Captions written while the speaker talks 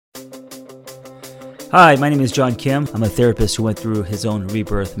Hi, my name is John Kim. I'm a therapist who went through his own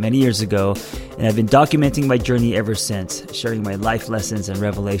rebirth many years ago, and I've been documenting my journey ever since, sharing my life lessons and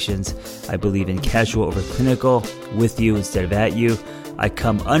revelations. I believe in casual over clinical, with you instead of at you. I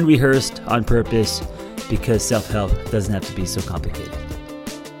come unrehearsed on purpose because self-help doesn't have to be so complicated.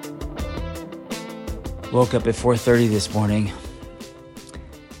 Woke up at 4:30 this morning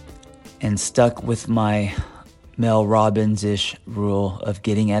and stuck with my Mel Robbins-ish rule of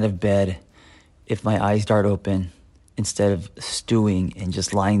getting out of bed if my eyes dart open instead of stewing and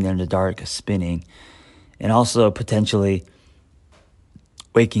just lying there in the dark spinning, and also potentially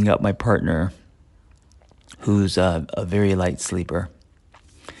waking up my partner who's a very light sleeper.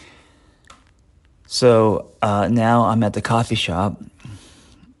 So now I'm at the coffee shop,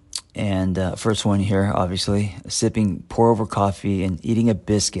 and first one here, obviously, sipping pour-over coffee and eating a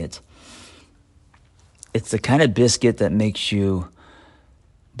biscuit. It's the kind of biscuit that makes you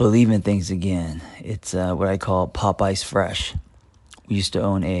believe in things again. It's what I call Popeyes Fresh. We used to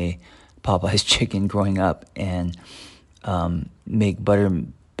own a Popeyes chicken growing up and make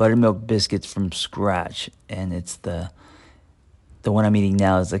buttermilk biscuits from scratch. And it's the one I'm eating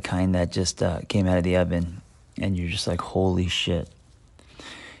now is the kind that just came out of the oven, and you're just like, holy shit.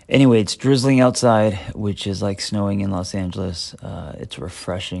 Anyway, it's drizzling outside, which is like snowing in Los Angeles. It's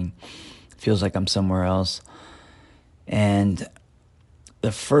refreshing. Feels like I'm somewhere else. And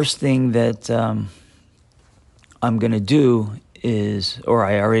the first thing that I'm going to do is, or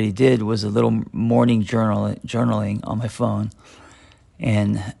I already did, was a little morning journaling on my phone.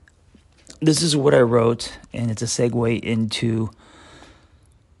 And this is what I wrote, and it's a segue into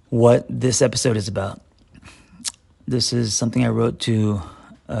what this episode is about. This is something I wrote to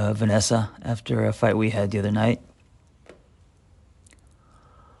Vanessa after a fight we had the other night.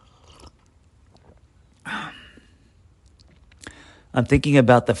 I'm thinking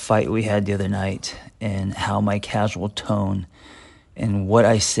about the fight we had the other night and how my casual tone and what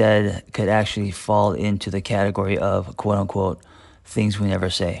I said could actually fall into the category of, quote unquote, things we never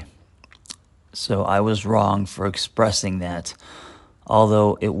say. So I was wrong for expressing that.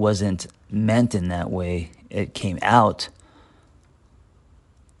 Although it wasn't meant in that way, it came out,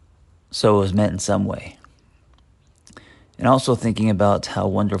 so it was meant in some way. And also thinking about how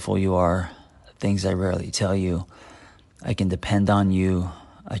wonderful you are, things I rarely tell you. I can depend on you.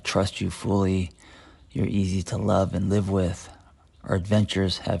 I trust you fully. You're easy to love and live with. Our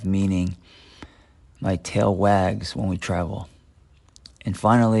adventures have meaning. My tail wags when we travel. And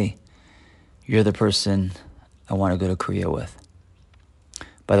finally, you're the person I want to go to Korea with.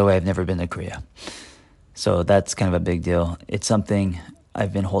 By the way, I've never been to Korea, so that's kind of a big deal. It's something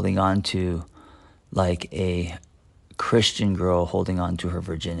I've been holding on to like a Christian girl holding on to her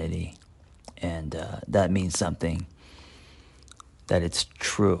virginity. And that means something. That it's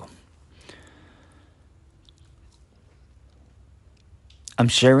true. I'm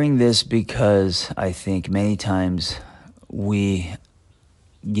sharing this because I think many times we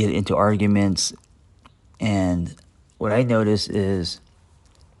get into arguments, and what I notice is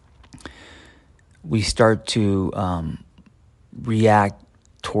we start to react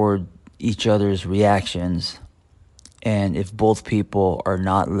toward each other's reactions, and if both people are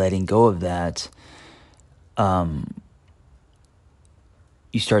not letting go of that,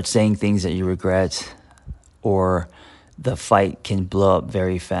 you start saying things that you regret, or the fight can blow up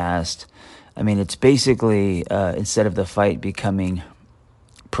very fast. I mean, it's basically, instead of the fight becoming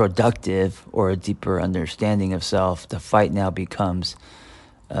productive or a deeper understanding of self, the fight now becomes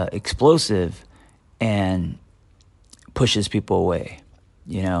explosive and pushes people away,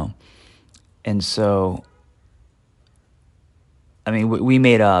 you know? And so, I mean, we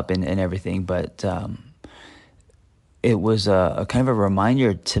made up and everything, but it was a kind of a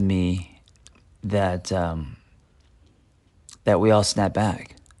reminder to me that that we all snap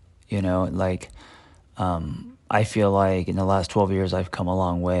back, you know. Like I feel like in the last 12 years I've come a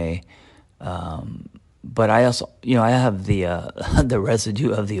long way, but I also, you know, I have the the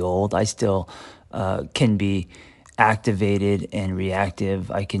residue of the old. I still can be activated and reactive.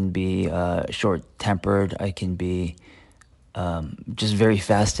 I can be short-tempered. I can be just very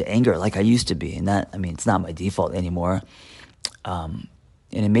fast to anger like I used to be. And that, I mean, it's not my default anymore. And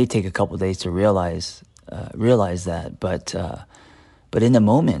it may take a couple of days to realize that, but in the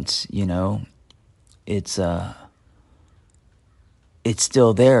moment, you know, it's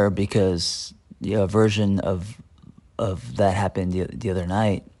still there because, you know, a version of that happened the other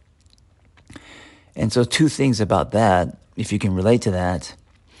night. And so two things about that, if you can relate to that.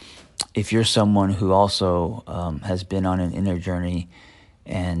 If you're someone who also has been on an inner journey,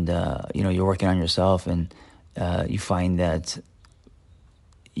 and you know, you're working on yourself, and you find that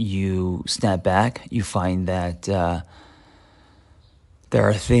you snap back, you find that there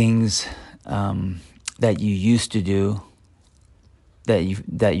are things that you used to do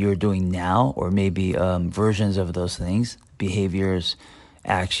that you're doing now, or maybe versions of those things, behaviors,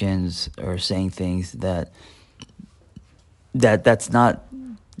 actions, or saying things that's not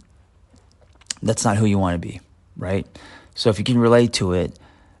who you want to be, right? So if you can relate to it,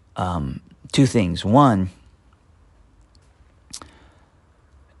 two things. One,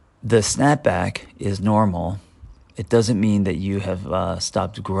 the snapback is normal. It doesn't mean that you have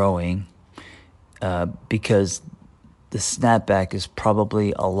stopped growing, because the snapback is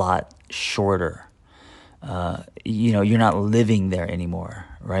probably a lot shorter. You're not living there anymore,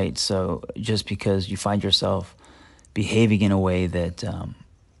 right? So just because you find yourself behaving in a way that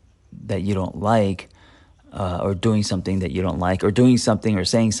you don't like, or doing something that you don't like, or doing something or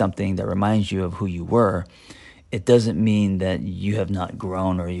saying something that reminds you of who you were, it doesn't mean that you have not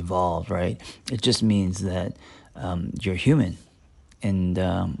grown or evolved, right? It just means that you're human. And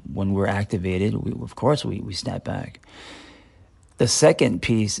when we're activated, of course, we snap back. The second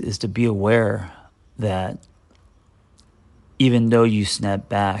piece is to be aware that even though you snap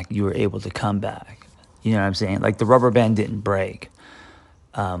back, you were able to come back. You know what I'm saying? Like the rubber band didn't break.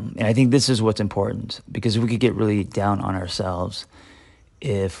 And I think this is what's important, because we could get really down on ourselves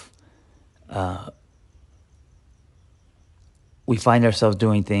if we find ourselves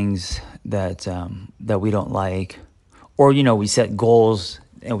doing things that we don't like, or we set goals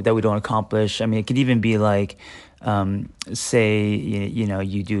that we don't accomplish. I mean, it could even be like, say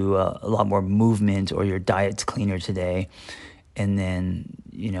you do a lot more movement, or your diet's cleaner today, and then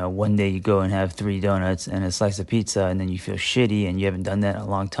one day you go and have 3 donuts and a slice of pizza, and then you feel shitty and you haven't done that in a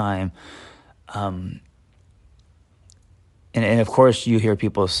long time. And of course you hear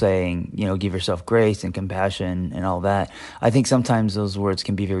people saying, give yourself grace and compassion and all that. I think sometimes those words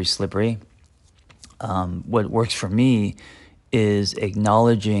can be very slippery. What works for me is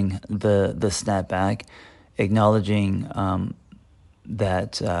acknowledging the snapback, acknowledging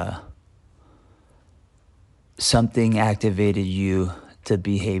that something activated you to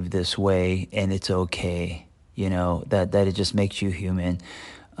behave this way, and it's okay. That it just makes you human.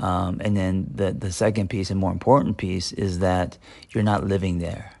 And then the second piece, and more important piece, is that you're not living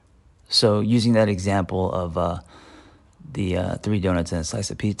there. So using that example of the 3 donuts and a slice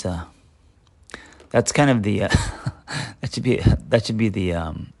of pizza, that's kind of the that should be the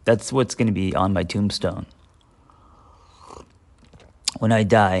that's what's going to be on my tombstone. When I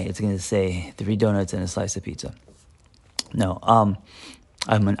die, it's going to say 3 donuts and a slice of pizza. No, I'm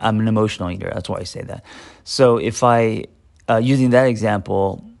an emotional eater. That's why I say that. So if I using that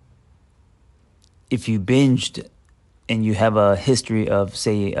example, if you binged and you have a history of,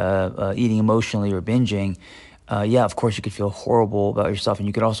 say, eating emotionally or binging, yeah, of course you could feel horrible about yourself, and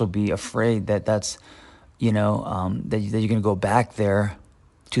you could also be afraid that that's, that you're going to go back there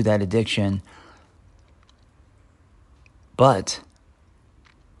to that addiction. But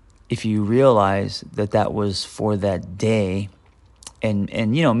if you realize that that was for that day, and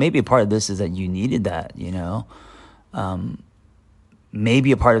maybe a part of this is that you needed that,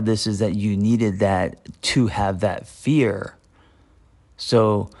 maybe a part of this is that you needed that to have that fear.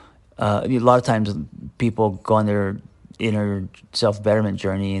 So a lot of times people go on their inner self-betterment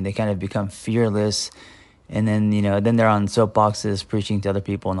journey, and they kind of become fearless, and then then they're on soapboxes preaching to other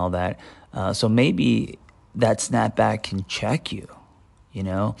people and all that. So maybe that snapback can check you,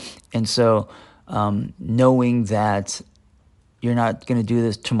 and so knowing that you're not going to do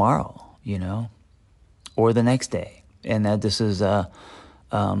this tomorrow, or the next day, and that this is a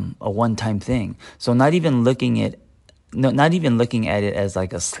one-time thing. So not even looking at it as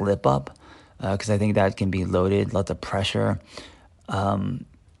like a slip up, because I think that can be loaded, lots of pressure. I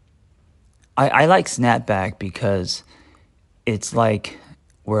like snapback because it's like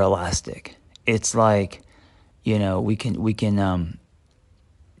we're elastic. It's like, we can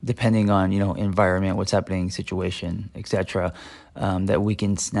depending on, environment, what's happening, situation, etc., that we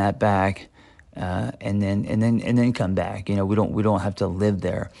can snap back, and then come back. We don't have to live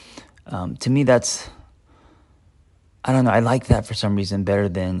there. To me, that's, I don't know, I like that for some reason better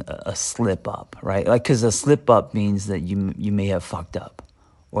than a slip up, right? Like, because a slip up means that you may have fucked up,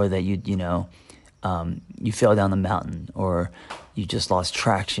 or that you fell down the mountain, or you just lost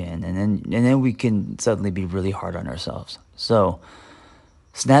traction, and then we can suddenly be really hard on ourselves. So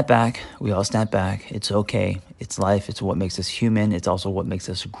snap back. We all snap back. It's okay. It's life. It's what makes us human. It's also what makes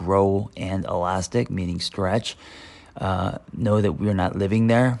us grow and elastic, meaning stretch. Know that we're not living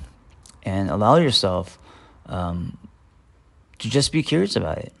there, and allow yourself to just be curious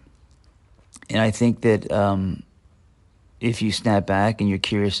about it. And I think that if you snap back and you're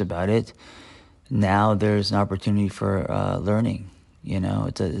curious about it, now there's an opportunity for learning.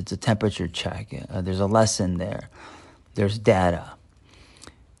 It's a temperature check. There's a lesson there. There's data,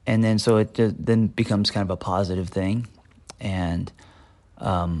 and then so it then becomes kind of a positive thing, and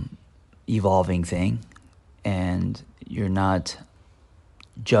evolving thing, and you're not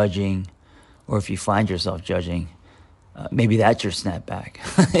judging, or if you find yourself judging, maybe that's your snapback,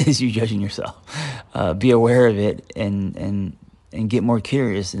 is you judging yourself. Be aware of it and get more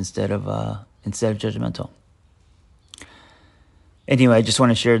curious instead of judgmental. Anyway, I just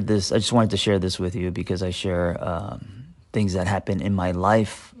wanted to share this with you because I share things that happen in my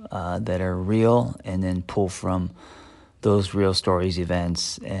life that are real, and then pull from those real stories,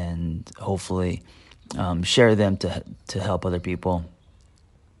 events, and hopefully share them to help other people.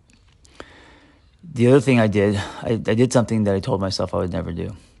 The other thing I did something that I told myself I would never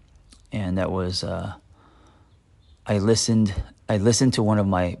do, and that was I listened to one of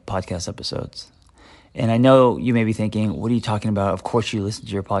my podcast episodes. And I know you may be thinking, what are you talking about? Of course you listen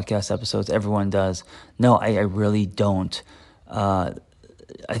to your podcast episodes. Everyone does. No, I really don't. I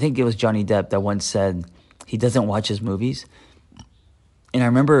think it was Johnny Depp that once said he doesn't watch his movies. And I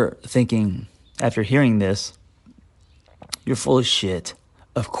remember thinking, after hearing this, you're full of shit.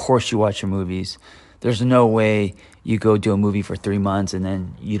 Of course you watch your movies. There's no way you go do a movie for 3 months and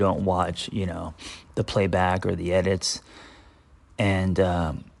then you don't watch, the playback or the edits. And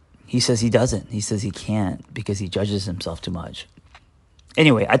he says he doesn't. He says he can't because he judges himself too much.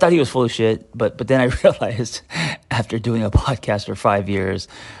 Anyway, I thought he was full of shit, but then I realized after doing a podcast for 5 years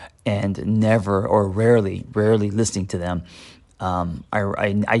and never or rarely listening to them,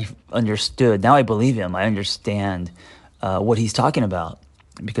 I understood. Now I believe him. I understand what he's talking about,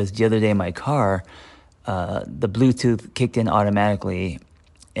 because the other day in my car, the Bluetooth kicked in automatically,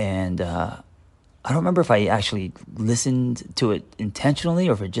 and I don't remember if I actually listened to it intentionally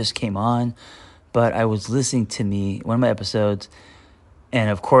or if it just came on, but I was listening to one of my episodes, and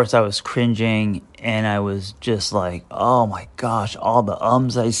of course I was cringing, and I was just like, oh my gosh, all the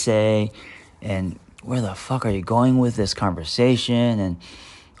ums I say, and where the fuck are you going with this conversation, and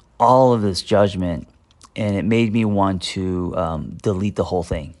all of this judgment. And it made me want to delete the whole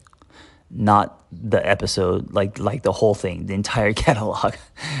thing. Not the episode, like the whole thing, the entire catalog,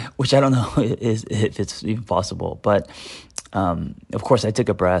 which I don't know if it's even possible. But of course, I took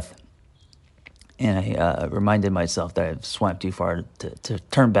a breath, and I reminded myself that I've swam too far to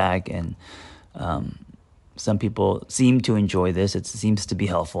turn back. And some people seem to enjoy this. It seems to be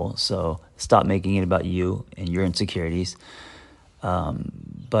helpful. So stop making it about you and your insecurities.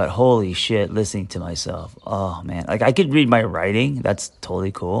 But holy shit, listening to myself, oh man, like I could read my writing. That's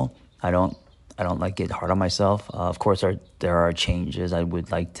totally cool. I don't like get hard on myself. Of course, there are changes. I would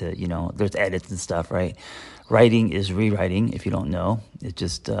like to, there's edits and stuff, right? Writing is rewriting. If you don't know, it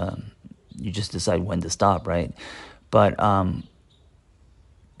just you just decide when to stop, right? But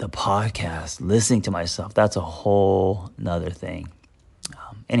the podcast, listening to myself, that's a whole nother thing.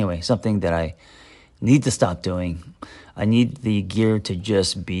 Anyway, something that I need to stop doing. I need the gear to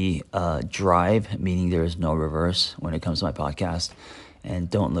just be drive, meaning there is no reverse when it comes to my podcast, and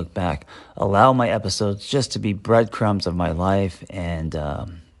don't look back. Allow my episodes just to be breadcrumbs of my life, and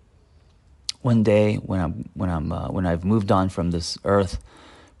one day when I've moved on from this earth,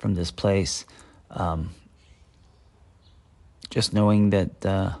 from this place, just knowing that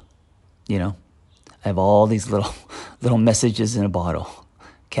I have all these little messages in a bottle,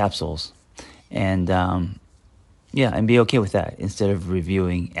 capsules, and and be okay with that instead of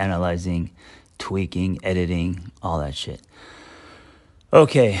reviewing, analyzing, tweaking, editing, all that shit.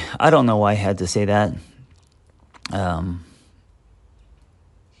 Okay, I don't know why I had to say that. I'm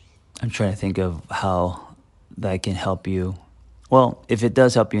trying to think of how that can help you. Well, if it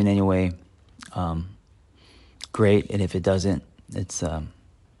does help you in any way, great. And if it doesn't, it's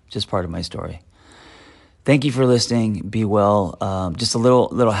just part of my story. Thank you for listening. Be well. Just a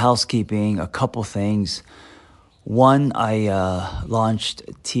little housekeeping, a couple things. One, I launched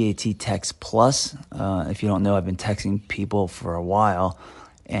TAT Text Plus. If you don't know, I've been texting people for a while,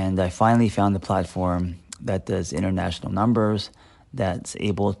 and I finally found the platform that does international numbers, that's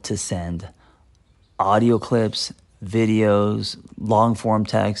able to send audio clips, videos, long form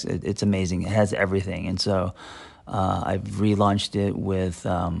text. It's amazing. It has everything. And so I've relaunched it with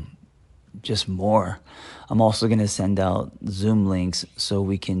just more. I'm also going to send out Zoom links so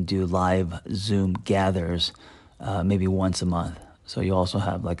we can do live Zoom gathers maybe once a month. So you also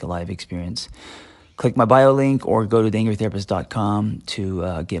have like a live experience. Click my bio link or go to theangrytherapist.com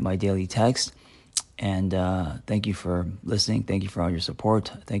to get my daily text. And thank you for listening. Thank you for all your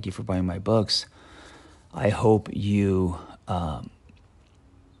support. Thank you for buying my books. I hope you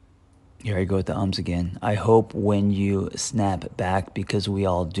Here I go with the ums again. I hope when you snap back, because we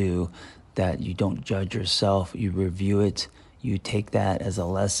all do, that you don't judge yourself, you review it, you take that as a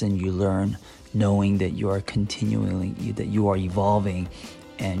lesson, you learn, knowing that you are continually, that you are evolving.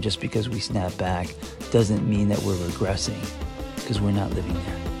 And just because we snap back doesn't mean that we're regressing, because we're not living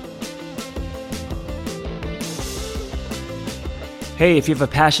there. Hey, if you have a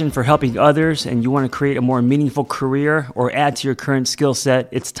passion for helping others and you want to create a more meaningful career or add to your current skill set,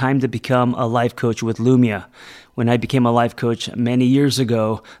 it's time to become a life coach with Lumia. When I became a life coach many years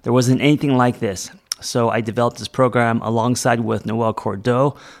ago, there wasn't anything like this. So I developed this program alongside with Noel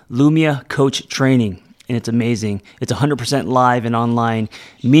Cordeau, Lumia Coach Training. And it's amazing. It's 100% live and online,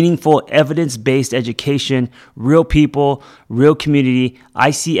 meaningful, evidence-based education, real people, real community,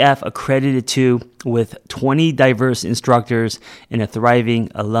 ICF accredited too, with 20 diverse instructors and a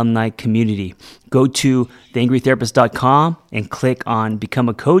thriving alumni community. Go to theangrytherapist.com and click on Become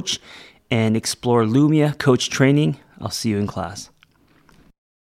a Coach and explore Lumia Coach Training. I'll see you in class.